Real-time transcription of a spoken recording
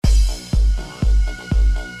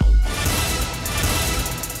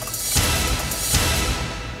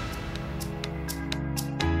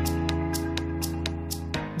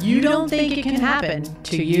You don't think it can happen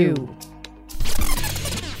to you.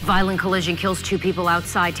 Violent collision kills 2 people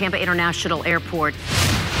outside Tampa International Airport.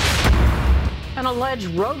 An alleged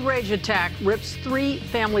road rage attack rips 3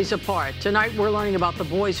 families apart. Tonight, we're learning about the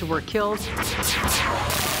boys who were killed.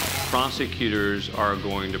 Prosecutors are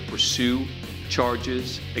going to pursue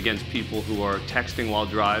charges against people who are texting while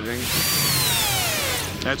driving.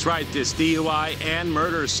 That's right. This DUI and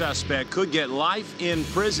murder suspect could get life in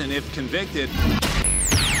prison if convicted.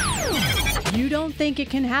 You don't think it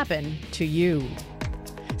can happen to you.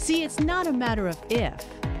 See, it's not a matter of if,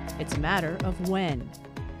 it's a matter of when.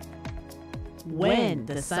 When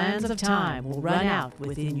the sands of time will run out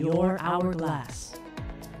within your hourglass.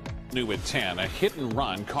 New at 10, a hit and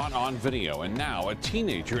run caught on video, and now a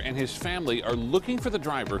teenager and his family are looking for the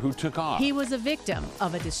driver who took off. He was a victim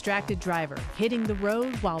of a distracted driver hitting the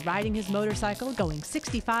road while riding his motorcycle going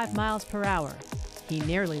 65 miles per hour. He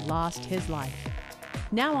nearly lost his life.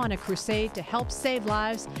 Now on a crusade to help save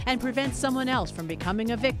lives and prevent someone else from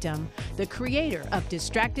becoming a victim, the creator of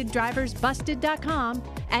DistractedDriversBusted.com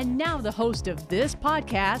and now the host of this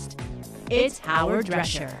podcast, it's Howard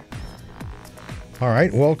Drescher. All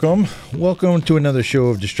right, welcome. Welcome to another show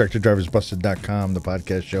of DistractedDriversBusted.com, the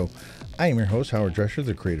podcast show. I am your host, Howard Drescher,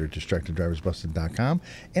 the creator of DistractedDriversBusted.com,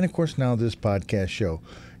 and of course now this podcast show.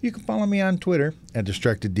 You can follow me on Twitter at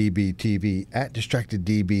DistractedDBTV, at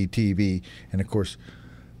DistractedDBTV, and of course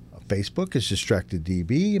Facebook is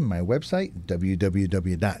DistractedDB, and my website,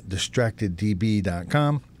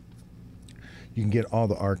 www.distracteddb.com. You can get all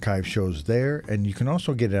the archive shows there, and you can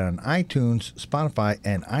also get it on iTunes, Spotify,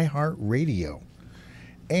 and iHeartRadio.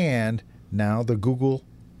 And now the Google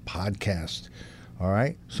Podcast. All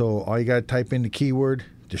right, so all you got to type in the keyword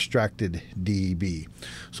DistractedDB.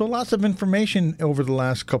 So lots of information over the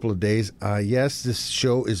last couple of days. Yes, this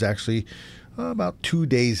show is actually about 2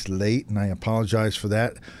 days late, and I apologize for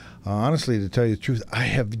that. Honestly, to tell you the truth, I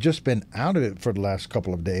have just been out of it for the last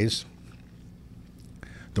couple of days.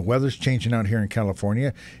 The weather's changing out here in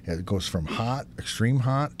California. It goes from hot, extreme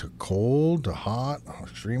hot, to cold, to hot,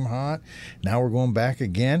 extreme hot. Now we're going back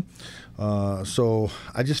again. So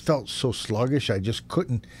I just felt so sluggish. I just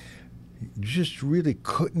really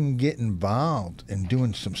couldn't get involved in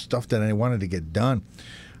doing some stuff that I wanted to get done.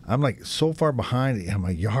 I'm like so far behind in my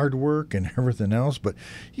yard work and everything else, but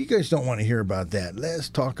you guys don't want to hear about that. Let's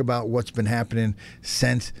talk about what's been happening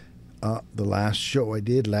since the last show I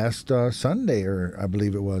did last Sunday, or I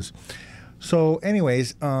believe it was. So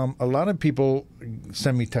anyways, a lot of people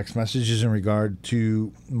send me text messages in regard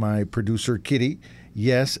to my producer, Kitty.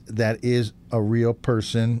 Yes, that is a real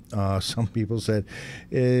person. Some people said,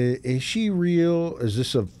 is she real? Is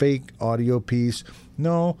this a fake audio piece?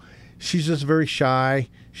 No, she's just very shy.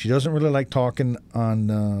 She doesn't really like talking on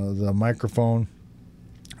the microphone.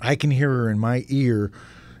 I can hear her in my ear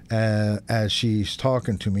as she's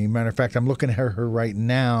talking to me. Matter of fact, I'm looking at her right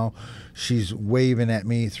now. She's waving at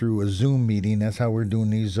me through a Zoom meeting. That's how we're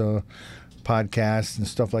doing these podcasts and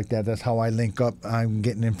stuff like that. That's how I link up. I'm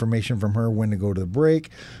getting information from her when to go to the break.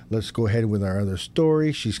 Let's go ahead with our other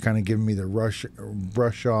story. She's kind of giving me the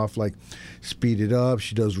brush off, like speed it up.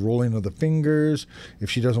 She does rolling of the fingers. If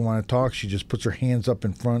she doesn't want to talk, she just puts her hands up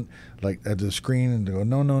in front, like at the screen, and go,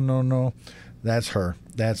 no, no, no, no. That's her.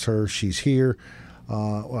 That's her. She's here.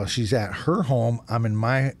 Well, she's at her home. I'm in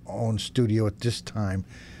my own studio at this time,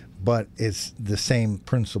 but it's the same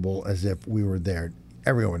principle as if we were there.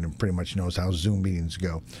 Everyone pretty much knows how Zoom meetings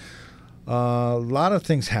go. A lot of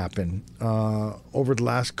things happen over the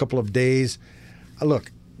last couple of days.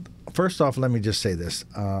 Look, first off, let me just say this.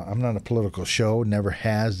 I'm not a political show, never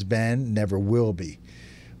has been, never will be.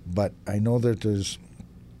 But I know that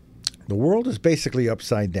the world is basically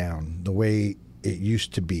upside down the way it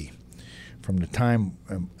used to be. From the time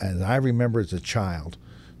as I remember as a child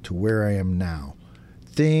to where I am now,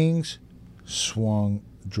 things swung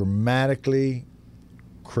dramatically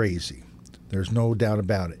crazy. There's no doubt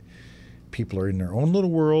about it. People are in their own little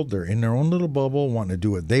world. They're in their own little bubble, wanting to do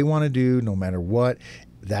what they want to do no matter what.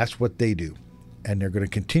 That's what they do. And they're going to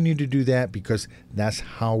continue to do that because that's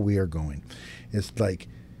how we are going. It's like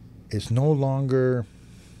it's no longer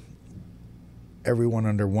everyone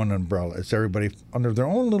under one umbrella. It's everybody under their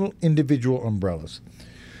own little individual umbrellas.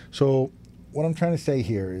 So what I'm trying to say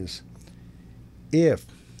here is if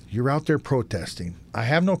you're out there protesting, I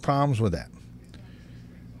have no problems with that.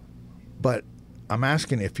 But I'm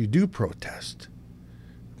asking, if you do protest,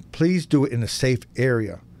 please do it in a safe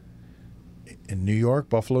area. In New York,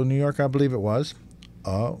 Buffalo, New York, I believe it was,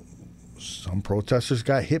 some protesters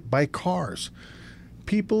got hit by cars.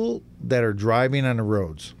 People that are driving on the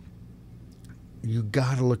roads, you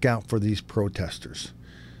got to look out for these protesters.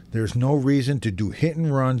 There's no reason to do hit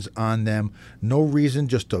and runs on them. No reason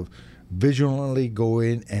just to visually go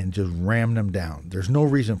in and just ram them down. There's no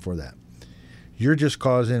reason for that. You're just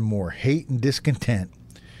causing more hate and discontent.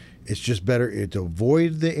 It's just better to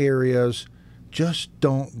avoid the areas. Just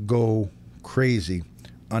don't go crazy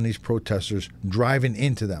on these protesters driving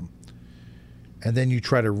into them. And then you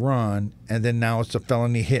try to run, and then now it's a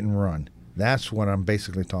felony hit and run. That's what I'm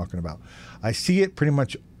basically talking about. I see it pretty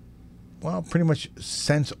much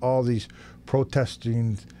since all these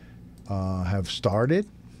protesting have started.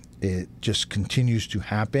 It just continues to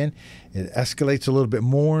happen. It escalates a little bit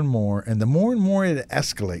more and more. And the more and more it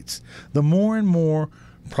escalates, the more and more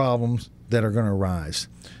problems that are going to arise.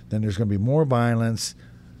 Then there's going to be more violence.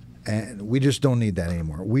 And we just don't need that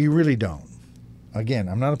anymore. We really don't. Again,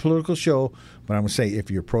 I'm not a political show, but I'm going to say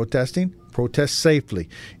if you're protesting, protest safely.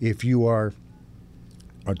 If you are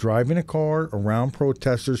driving a car around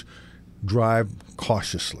protesters, drive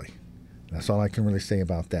cautiously. That's all I can really say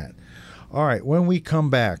about that. All right, when we come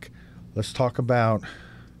back, let's talk about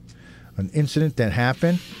an incident that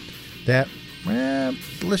happened that,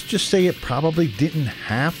 let's just say it probably didn't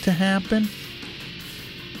have to happen.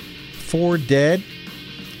 4 dead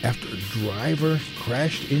after a driver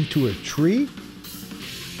crashed into a tree.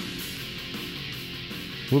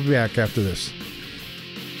 We'll be back after this.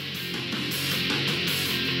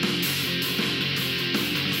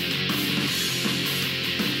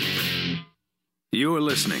 You're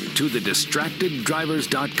listening to the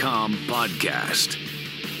DistractedDrivers.com podcast.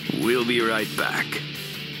 We'll be right back.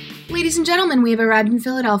 Ladies and gentlemen, we have arrived in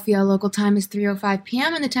Philadelphia. Local time is 3:05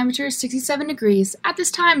 p.m. and the temperature is 67 degrees. At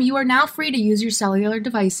this time, you are now free to use your cellular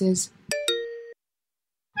devices.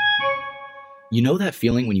 You know that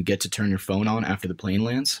feeling when you get to turn your phone on after the plane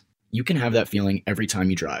lands? You can have that feeling every time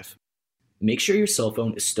you drive. Make sure your cell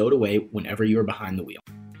phone is stowed away whenever you are behind the wheel.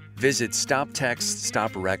 Visit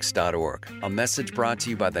StopTextStopWrecks.org, a message brought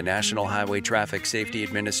to you by the National Highway Traffic Safety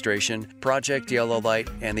Administration, Project Yellow Light,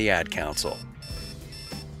 and the Ad Council.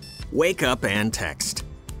 Wake up and text.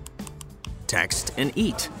 Text and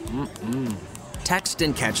eat. Text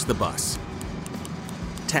and catch the bus.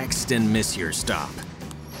 Text and miss your stop.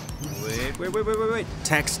 Wait.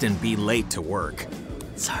 Text and be late to work.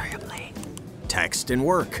 Sorry, I'm late. Text and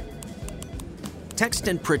work. Text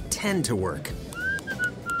and pretend to work.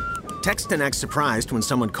 Text and act surprised when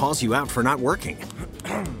someone calls you out for not working.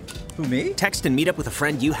 Who, me? Text and meet up with a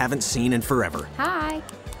friend you haven't seen in forever. Hi.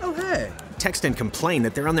 Oh, hey. Text and complain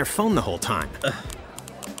that they're on their phone the whole time.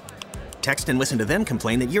 Text and listen to them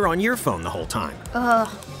complain that you're on your phone the whole time.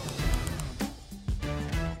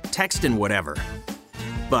 Text and whatever.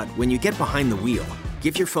 But when you get behind the wheel,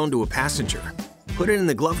 give your phone to a passenger. Put it in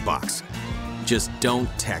the glove box. Just don't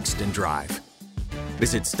text and drive.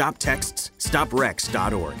 Visit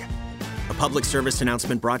StopTextStopWrecks.org. A public service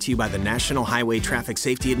announcement brought to you by the National Highway Traffic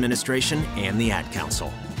Safety Administration and the Ad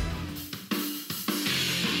Council.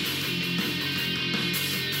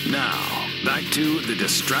 Now, back to the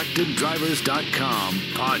DistractedDrivers.com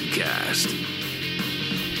podcast.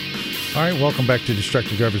 All right, welcome back to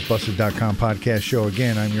DistractedDriversBusted.com podcast show.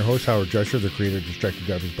 Again, I'm your host, Howard Drescher, the creator of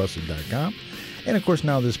DistractedDriversBusted.com. And, of course,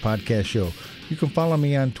 now this podcast show. You can follow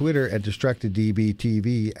me on Twitter at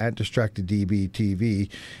DistractedDBTV, at DistractedDBTV.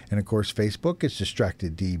 And, of course, Facebook, it's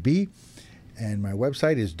DistractedDB. And my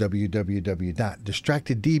website is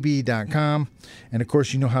www.distracteddb.com. And, of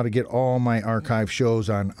course, you know how to get all my archive shows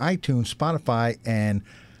on iTunes, Spotify, and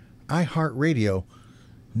iHeartRadio.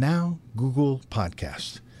 Now, Google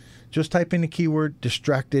Podcasts. Just type in the keyword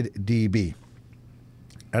DistractedDB.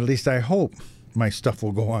 At least I hope my stuff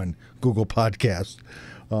will go on Google Podcasts.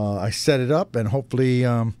 I set it up, and hopefully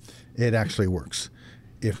it actually works.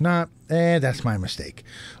 If not, that's my mistake.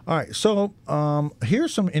 All right, so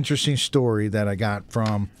here's some interesting story that I got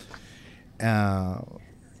from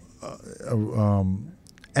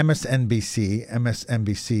MSNBC,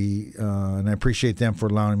 and I appreciate them for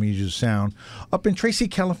allowing me to use the sound. Up in Tracy,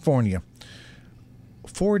 California,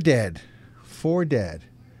 4 dead,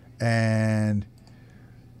 and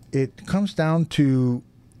it comes down to,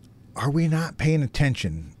 are we not paying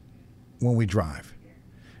attention when we drive?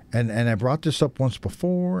 And I brought this up once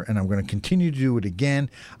before, and I'm going to continue to do it again.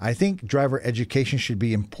 I think driver education should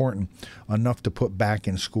be important enough to put back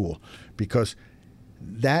in school, because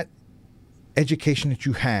that education that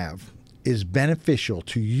you have is beneficial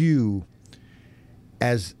to you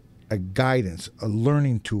as a guidance, a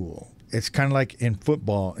learning tool. It's kind of like in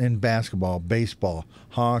football, in basketball, baseball,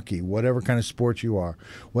 hockey, whatever kind of sport you are,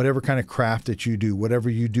 whatever kind of craft that you do, whatever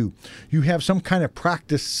you do. You have some kind of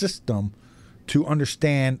practice system to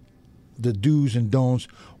understand the do's and don'ts,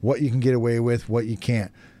 what you can get away with, what you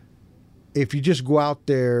can't. if you just go out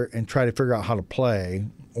there and try to figure out how to play,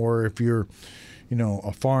 or if you're,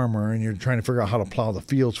 a farmer and you're trying to figure out how to plow the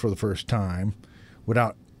fields for the first time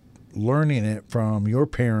without learning it from your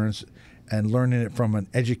parents and learning it from an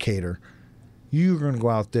educator, you're going to go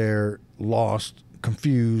out there lost,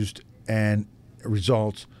 confused, and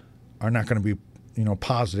results are not going to be,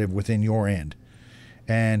 positive within your end.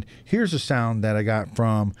 And here's a sound that I got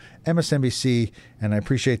from MSNBC, and I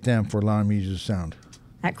appreciate them for allowing me to use the sound.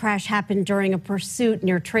 That crash happened during a pursuit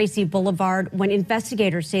near Tracy Boulevard when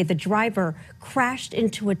investigators say the driver crashed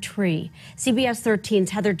into a tree. CBS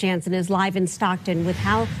 13's Heather Jansen is live in Stockton with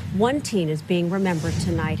how one teen is being remembered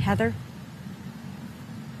tonight. Heather?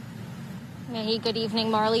 Hey, good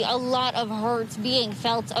evening, Marley. A lot of hurt being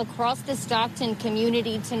felt across the Stockton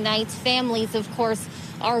community tonight. Families, of course,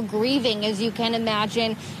 are grieving, as you can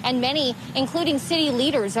imagine, and many, including city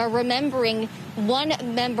leaders, are remembering one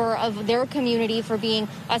member of their community for being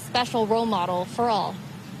a special role model for all.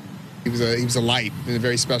 He was a light and a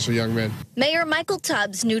very special young man. Mayor Michael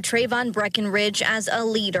Tubbs knew Trayvon Breckenridge as a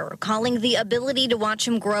leader, calling the ability to watch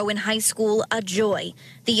him grow in high school a joy.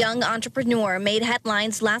 The young entrepreneur made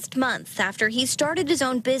headlines last month after he started his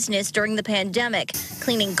own business during the pandemic,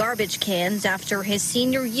 cleaning garbage cans after his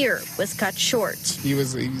senior year was cut short. He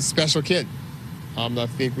was a special kid. I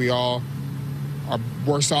think we all are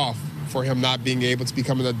worse off for him not being able to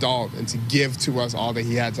become an adult and to give to us all that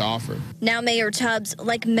he had to offer. Now Mayor Tubbs,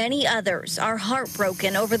 like many others, are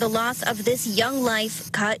heartbroken over the loss of this young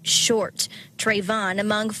life cut short. Trayvon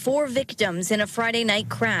among 4 victims in a Friday night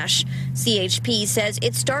crash. CHP says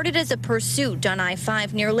it started as a pursuit on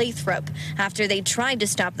I-5 near Lathrop after they tried to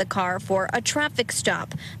stop the car for a traffic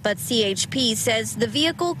stop. But CHP says the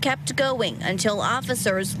vehicle kept going until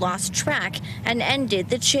officers lost track and ended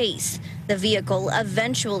the chase. The vehicle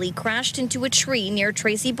eventually crashed into a tree near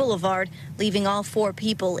Tracy Boulevard, leaving all 4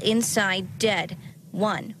 people inside dead,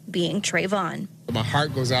 one being Trayvon. My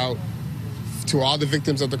heart goes out to all the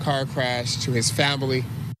victims of the car crash, to his family.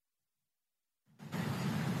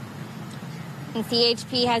 And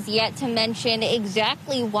CHP has yet to mention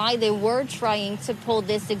exactly why they were trying to pull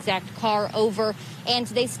this exact car over, and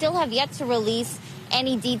they still have yet to release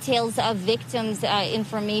any details of victims'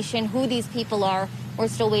 information, who these people are. We're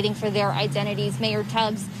still waiting for their identities. Mayor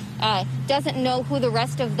Tubbs doesn't know who the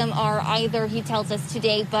rest of them are either, he tells us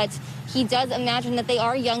today, but he does imagine that they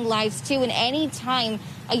are young lives too, and any time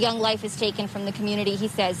a young life is taken from the community, he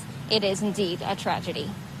says it is indeed a tragedy.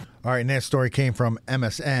 All right, and that story came from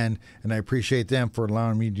MSN, and I appreciate them for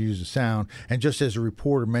allowing me to use the sound. And just as a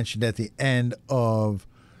reporter mentioned at the end of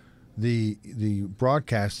the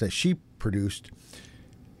broadcast that she produced,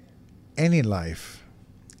 any life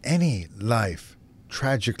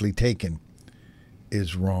tragically taken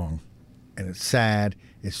is wrong, and it's sad,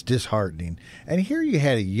 it's disheartening. And here you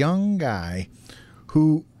had a young guy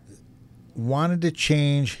who wanted to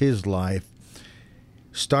change his life,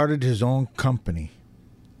 started his own company.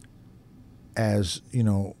 As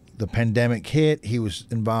the pandemic hit, he was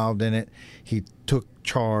involved in it. He took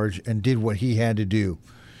charge and did what he had to do.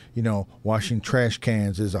 Washing trash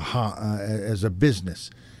cans as a business.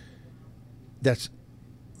 That's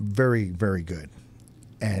very, very good.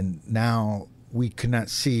 And now we cannot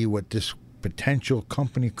see what this potential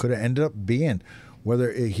company could have ended up being,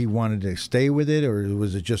 whether he wanted to stay with it or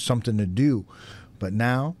was it just something to do. But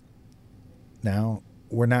now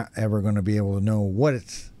we're not ever going to be able to know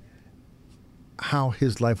how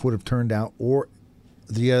his life would have turned out, or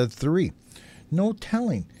the other 3. No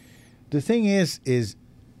telling. The thing is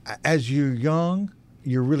as you're young,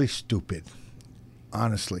 you're really stupid,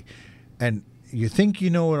 honestly. And you think you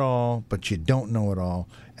know it all, but you don't know it all.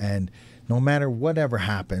 And no matter whatever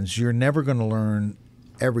happens, you're never going to learn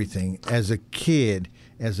everything. As a kid,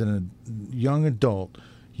 as a young adult,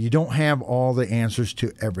 you don't have all the answers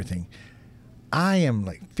to everything. I am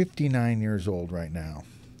like 59 years old right now.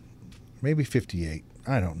 Maybe 58.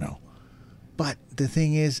 I don't know. But the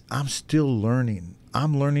thing is, I'm still learning.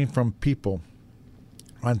 I'm learning from people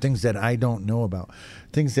on things that I don't know about,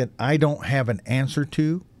 things that I don't have an answer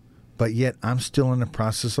to, but yet I'm still in the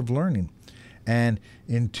process of learning. And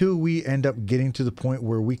until we end up getting to the point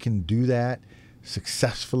where we can do that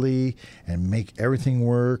successfully and make everything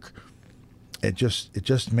work, it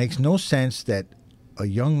just makes no sense that a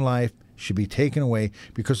young life should be taken away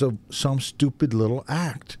because of some stupid little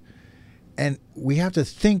act. And we have to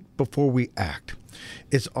think before we act.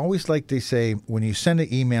 It's always like they say, when you send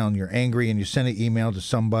an email and you're angry and you send an email to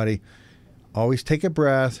somebody, always take a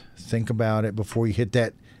breath, think about it before you hit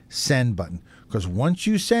that send button. Because once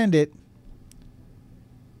you send it,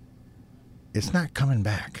 it's not coming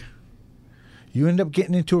back. You end up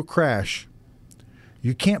getting into a crash.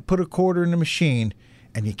 You can't put a quarter in the machine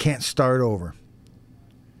and you can't start over.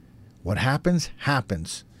 What happens,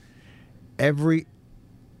 happens. Every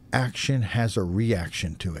action has a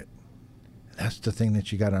reaction to it. That's the thing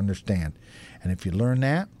that you got to understand. And if you learn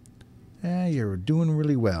that, you're doing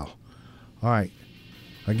really well. All right.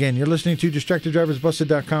 Again, you're listening to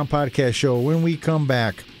DistractedDriversBusted.com podcast show. When we come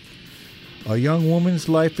back, a young woman's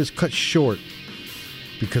life is cut short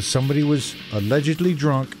because somebody was allegedly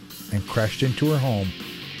drunk and crashed into her home.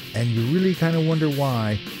 And you really kind of wonder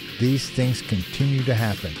why these things continue to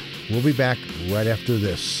happen. We'll be back right after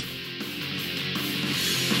this.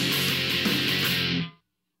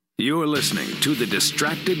 You're listening to the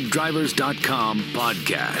DistractedDrivers.com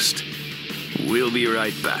podcast. We'll be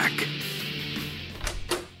right back.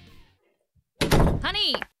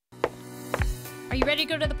 Honey, are you ready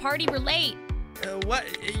to go to the party? We're late. What?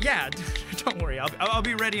 Yeah, don't worry. I'll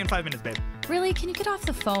be ready in 5 minutes, babe. Really? Can you get off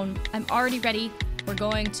the phone? I'm already ready. We're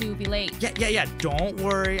going to be late. Yeah. Don't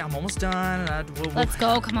worry. I'm almost done. Let's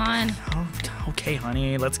go. Come on. Oh, okay,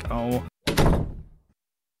 honey. Let's go.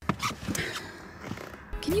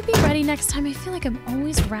 Can you be ready next time? I feel like I'm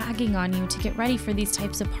always ragging on you to get ready for these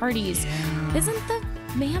types of parties. Yeah. Isn't the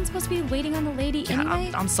man supposed to be waiting on the lady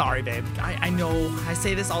anyway? I'm sorry, babe. I know I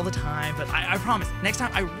say this all the time, but I promise. Next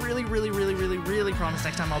time, I really promise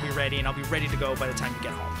next time I'll be ready, and I'll be ready to go by the time you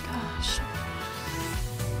get home. Gosh.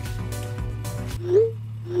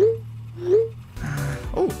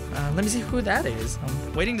 Let me see who that is.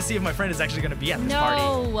 I'm waiting to see if my friend is actually going to be at this party.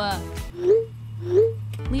 No.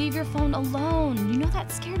 Leave your phone alone. You know that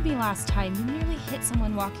scared me last time. You nearly hit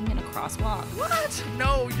someone walking in a crosswalk. What?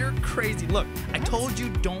 No, you're crazy. Look, I told you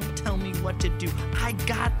don't tell me what to do. I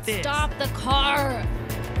got this. Stop the car.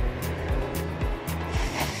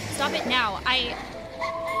 Stop it now. I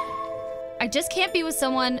just can't be with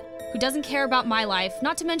someone who doesn't care about my life,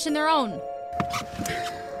 not to mention their own.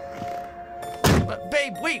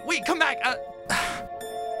 Babe, wait, come back.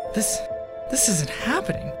 This isn't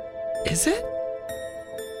happening, is it?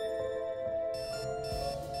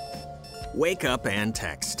 Wake up and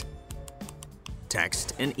text.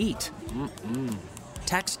 Text and eat.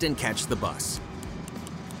 Text and catch the bus.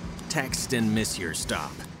 Text and miss your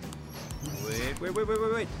stop.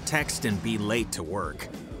 Wait. Text and be late to work.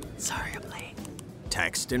 Sorry, I'm late.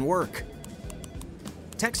 Text and work.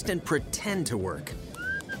 Text and pretend to work.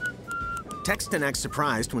 Text and act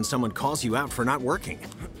surprised when someone calls you out for not working.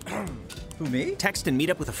 Who, me? Text and meet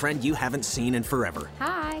up with a friend you haven't seen in forever.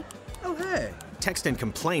 Hi. Oh, hey. Text and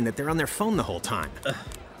complain that they're on their phone the whole time.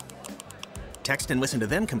 Text and listen to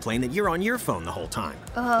them complain that you're on your phone the whole time.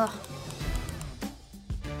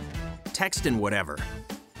 Text and whatever.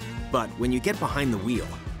 But when you get behind the wheel,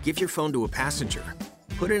 give your phone to a passenger.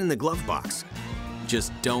 Put it in the glove box.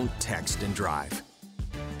 Just don't text and drive.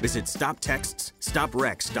 Visit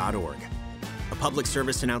StopTextsStopWrecks.org. A public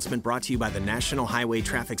service announcement brought to you by the National Highway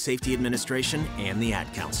Traffic Safety Administration and the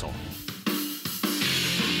Ad Council.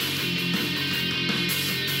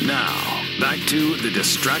 Now, back to the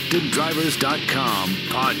DistractedDrivers.com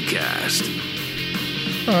podcast.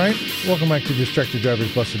 All right. Welcome back to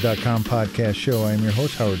DistractedDriversBusted.com podcast show. I am your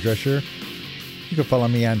host, Howard Drescher. You can follow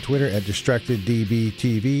me on Twitter at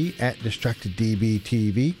DistractedDBTV, at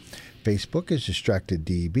DistractedDBTV. Facebook is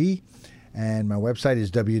DistractedDB. And my website is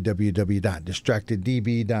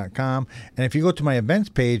www.distracteddb.com. And if you go to my events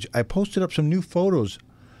page, I posted up some new photos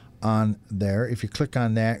on there. If you click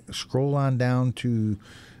on that, scroll on down to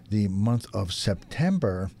the month of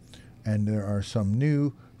September, and there are some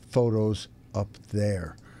new photos up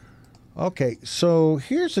there. Okay, so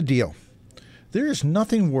here's the deal. There is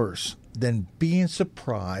nothing worse than being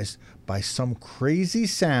surprised by some crazy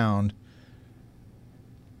sound,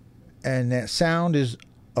 and that sound is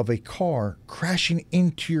of a car crashing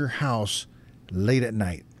into your house late at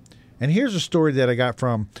night. And here's a story that I got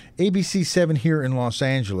from ABC 7 here in Los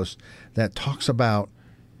Angeles that talks about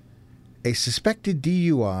a suspected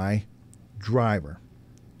DUI driver,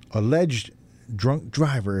 alleged drunk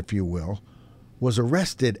driver, if you will, was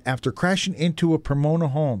arrested after crashing into a Pomona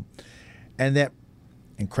home. And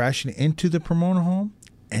crashing into the Pomona home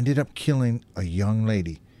ended up killing a young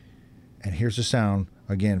lady. And here's the sound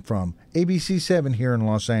again from ABC 7 here in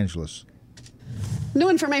Los Angeles. New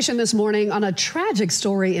information this morning on a tragic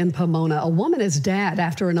story in Pomona. A woman is dead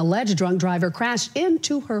after an alleged drunk driver crashed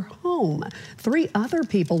into her home. 3 other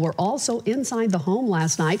people were also inside the home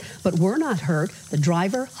last night, but were not hurt. The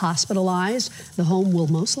driver hospitalized. The home will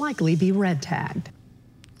most likely be red tagged.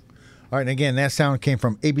 All right, and again, that sound came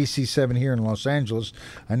from ABC 7 here in Los Angeles.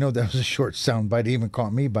 I know that was a short sound bite. It even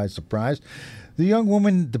caught me by surprise. The young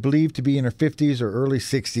woman, believed to be in her 50s or early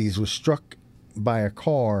 60s, was struck by a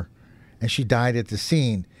car and she died at the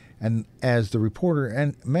scene. And as the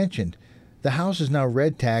reporter mentioned, the house is now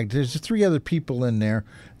red tagged. There's 3 other people in there.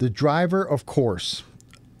 The driver, of course,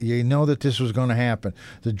 you know that this was going to happen.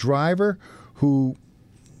 The driver who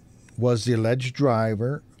was the alleged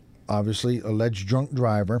driver, obviously alleged drunk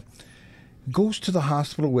driver, goes to the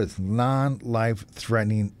hospital with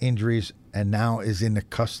non-life-threatening injuries and now is in the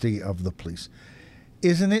custody of the police.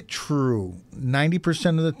 Isn't it true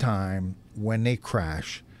 90% of the time when they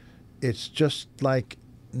crash, it's just like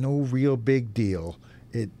no real big deal.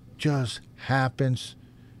 It just happens,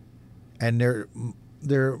 and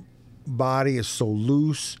their body is so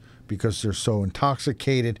loose because they're so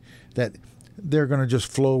intoxicated that they're going to just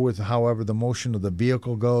flow with however the motion of the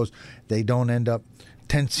vehicle goes. They don't end up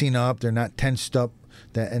tensing up. They're not tensed up.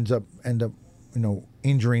 That end up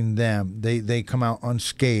injuring them. They come out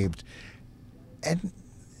unscathed. And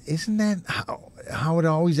isn't that how it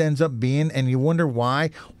always ends up being? And you wonder why?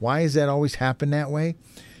 Why does that always happen that way?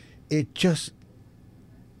 It's just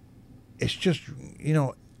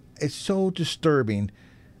it's so disturbing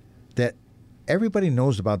that everybody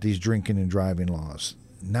knows about these drinking and driving laws,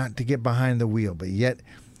 not to get behind the wheel, but yet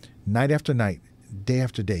night after night, day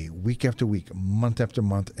after day, week after week, month after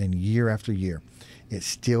month, and year after year, it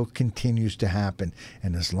still continues to happen.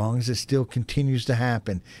 And as long as it still continues to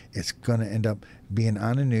happen, it's going to end up being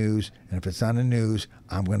on the news. And if it's on the news,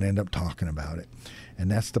 I'm going to end up talking about it.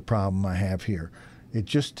 And that's the problem I have here. It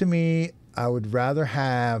just, to me, I would rather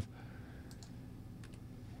have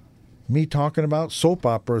me talking about soap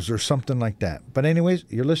operas or something like that. But anyways,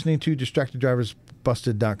 you're listening to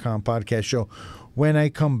DistractedDriversBusted.com podcast show. When I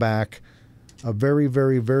come back, a very,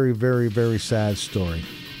 very, very, very, very sad story.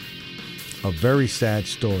 A very sad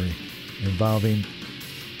story involving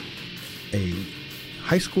a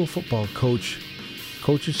high school football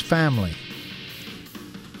coach's family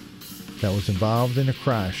that was involved in a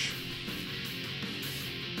crash.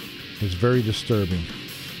 It's very disturbing.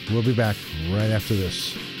 We'll be back right after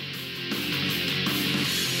this.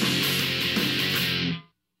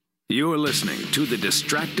 You're listening to the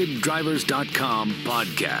DistractedDrivers.com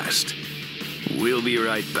podcast. We'll be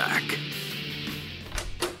right back.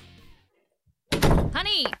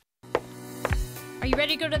 Honey, are you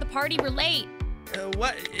ready to go to the party? We're late.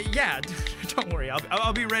 What? Yeah, don't worry.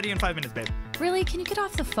 I'll be ready in 5 minutes, babe. Really? Can you get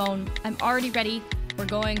off the phone? I'm already ready. We're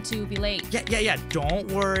going to be late. Yeah. Don't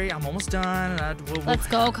worry. I'm almost done. Let's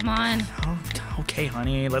go. Come on. Okay,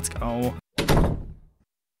 honey. Let's go.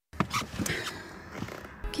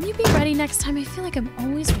 Can you be ready next time? I feel like I'm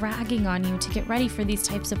always ragging on you to get ready for these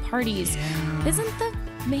types of parties. Yeah. Isn't the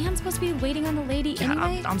man supposed to be waiting on the lady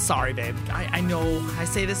anyway? I'm sorry, babe. I know I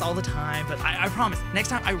say this all the time, but I promise. Next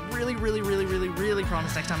time, I really, really, really, really, really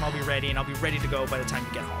promise next time I'll be ready, and I'll be ready to go by the time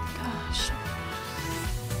you get home. Gosh.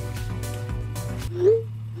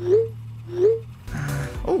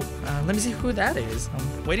 Let me see who that is.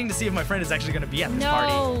 I'm waiting to see if my friend is actually going to be at this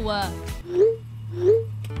party. No.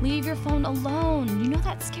 Leave your phone alone. You know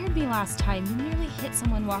that scared me last time. You nearly hit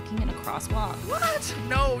someone walking in a crosswalk. What?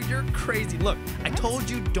 No, you're crazy. Look, I told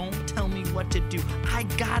you don't tell me what to do. I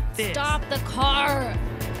got this. Stop the car.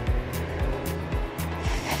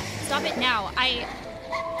 Stop it now. I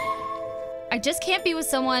just can't be with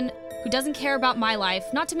someone who doesn't care about my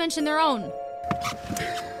life, not to mention their own.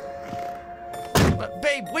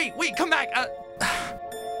 Babe, wait, come back.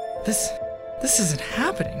 This isn't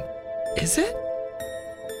happening, is it?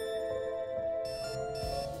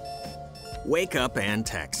 Wake up and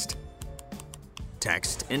text.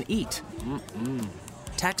 Text and eat.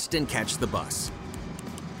 Text and catch the bus.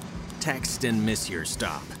 Text and miss your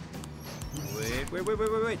stop.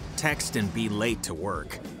 Wait. Text and be late to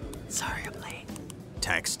work. Sorry, I'm late.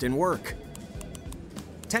 Text and work.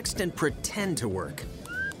 Text and pretend to work.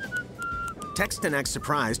 Text and act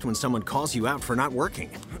surprised when someone calls you out for not working.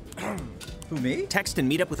 Who, me? Text and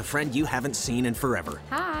meet up with a friend you haven't seen in forever.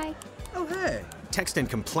 Hi. Oh, hey. Text and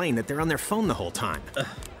complain that they're on their phone the whole time.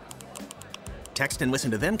 Text and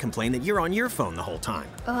listen to them complain that you're on your phone the whole time.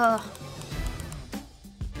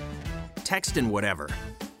 Text and whatever.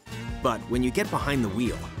 But when you get behind the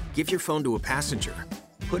wheel, give your phone to a passenger.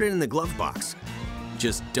 Put it in the glove box.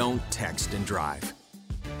 Just don't text and drive.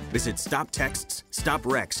 Visit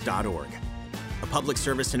StopTextsStopWrecks.org. A public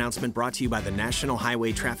service announcement brought to you by the National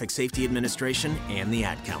Highway Traffic Safety Administration and the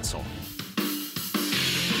Ad Council.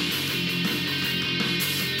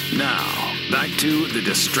 Now, back to the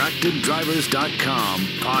DistractedDrivers.com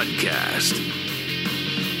podcast.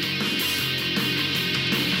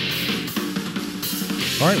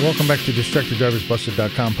 All right, welcome back to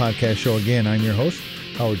DistractedDriversBusted.com podcast show. Again, I'm your host,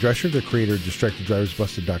 Howard Drescher, the creator of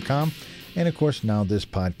DistractedDriversBusted.com and, of course, now this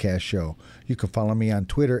podcast show. You can follow me on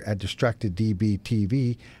Twitter at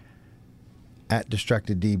DistractedDBTV, at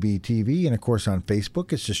DistractedDBTV, and, of course, on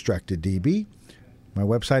Facebook, it's DistractedDB. My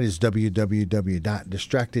website is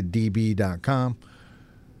www.distracteddb.com.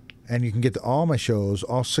 And you can get all my shows,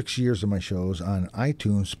 all 6 years of my shows, on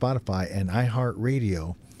iTunes, Spotify, and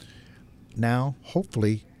iHeartRadio. Now,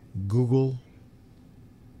 hopefully, Google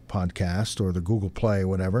Podcast or the Google Play,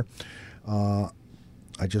 whatever. I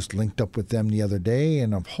just linked up with them the other day,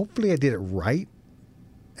 and hopefully I did it right,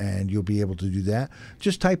 and you'll be able to do that.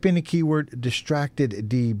 Just type in the keyword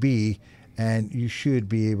DistractedDB, and you should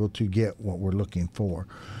be able to get what we're looking for.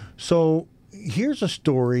 So here's a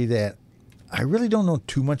story that I really don't know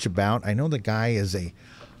too much about. I know the guy is a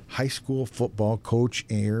high school football coach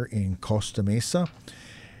here in Costa Mesa.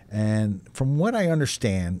 And from what I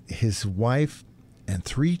understand, his wife and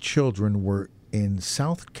 3 children were in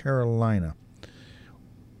South Carolina.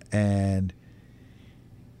 And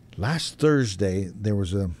last Thursday, there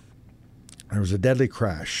was a deadly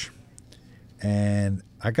crash. And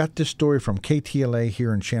I got this story from KTLA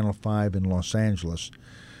here in Channel 5 in Los Angeles.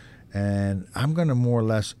 And I'm going to more or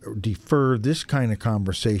less defer this kind of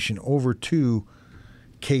conversation over to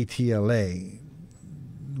KTLA.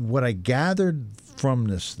 What I gathered from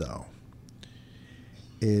this, though,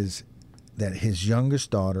 is that his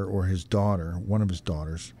youngest daughter, or his daughter, one of his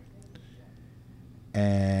daughters,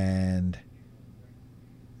 and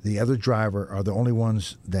the other driver are the only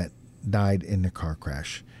ones that died in the car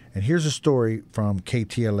crash. And here's a story from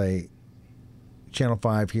KTLA Channel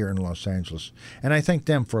 5 here in Los Angeles. And I thank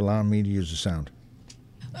them for allowing me to use the sound.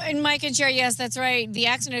 And Mike and Sherry, yes, that's right. The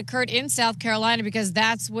accident occurred in South Carolina because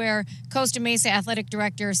that's where Costa Mesa Athletic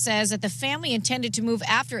Director says that the family intended to move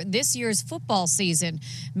after this year's football season.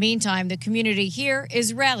 Meantime, the community here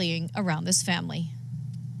is rallying around this family.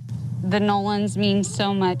 The Nolans mean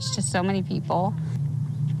so much to so many people.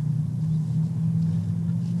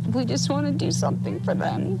 We just want to do something for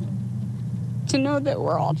them, to know that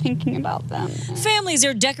we're all thinking about them. Families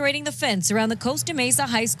are decorating the fence around the Costa Mesa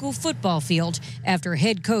High School football field after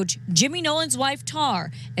head coach Jimmy Nolan's wife,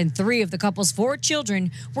 Tar, and 3 of the couple's 4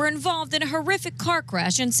 children were involved in a horrific car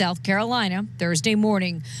crash in South Carolina Thursday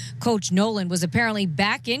morning. Coach Nolan was apparently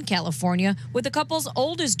back in California with the couple's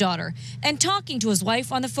oldest daughter and talking to his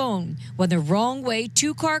wife on the phone when the wrong-way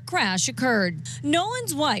 2-car crash occurred.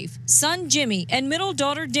 Nolan's wife, son Jimmy, and middle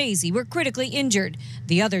daughter Daisy were critically injured.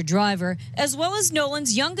 The other driver, as well as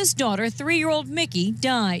Nolan's youngest daughter, 3-year-old Mickey,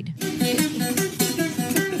 died.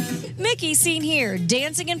 Mickey, seen here,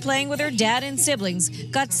 dancing and playing with her dad and siblings,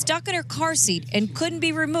 got stuck in her car seat and couldn't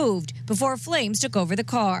be removed before flames took over the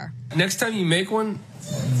car. Next time you make one,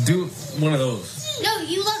 do one of those. No,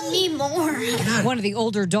 you love me more. One of the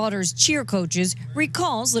older daughter's cheer coaches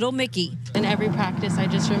recalls little Mickey. In every practice, I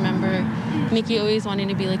just remember Mickey always wanting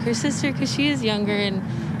to be like her sister because she is younger, and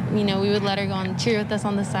we would let her go and cheer with us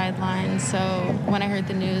on the sidelines. So when I heard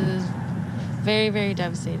the news, it was very, very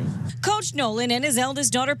devastating. Coach Nolan and his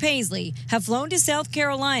eldest daughter, Paisley, have flown to South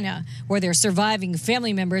Carolina, where their surviving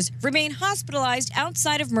family members remain hospitalized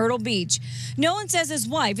outside of Myrtle Beach. Nolan says his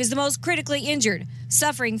wife is the most critically injured,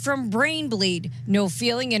 suffering from brain bleed, no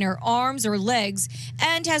feeling in her arms or legs,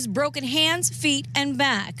 and has broken hands, feet, and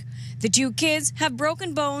back. The 2 kids have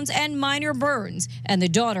broken bones and minor burns, and the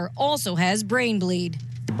daughter also has brain bleed.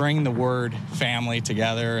 Bring the word family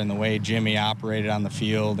together and the way Jimmy operated on the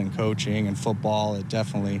field and coaching and football, it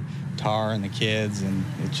definitely Tar and the kids, and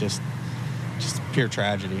it's just pure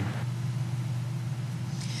tragedy.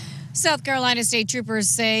 South Carolina State Troopers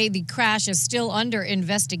say the crash is still under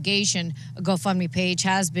investigation. A GoFundMe page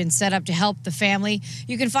has been set up to help the family.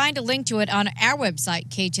 You can find a link to it on our website,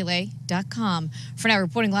 KTLA.com. For now,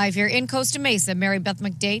 reporting live here in Costa Mesa, Mary Beth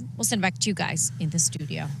McDade. We'll send it back to you guys in the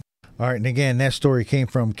studio. All right, and again, that story came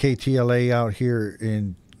from KTLA out here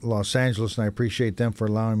in Los Angeles, and I appreciate them for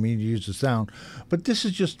allowing me to use the sound. But this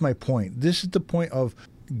is just my point. This is the point of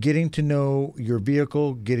getting to know your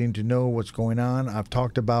vehicle, getting to know what's going on. I've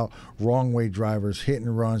talked about wrong-way drivers, hit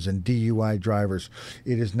and runs, and DUI drivers.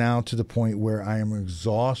 It is now to the point where I am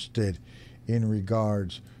exhausted in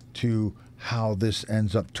regards to how this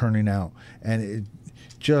ends up turning out. And it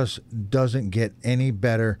just doesn't get any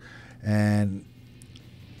better. And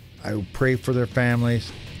I pray for their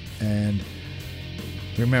families. And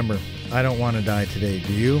remember, I don't want to die today.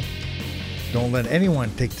 Do you? Don't let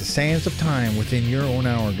anyone take the sands of time within your own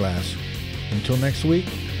hourglass. Until next week,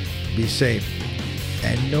 be safe.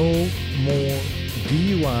 And no more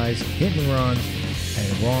DUIs, hit and runs,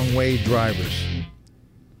 and wrong-way drivers.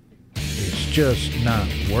 It's just not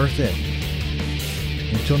worth it.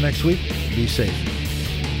 Until next week, be safe.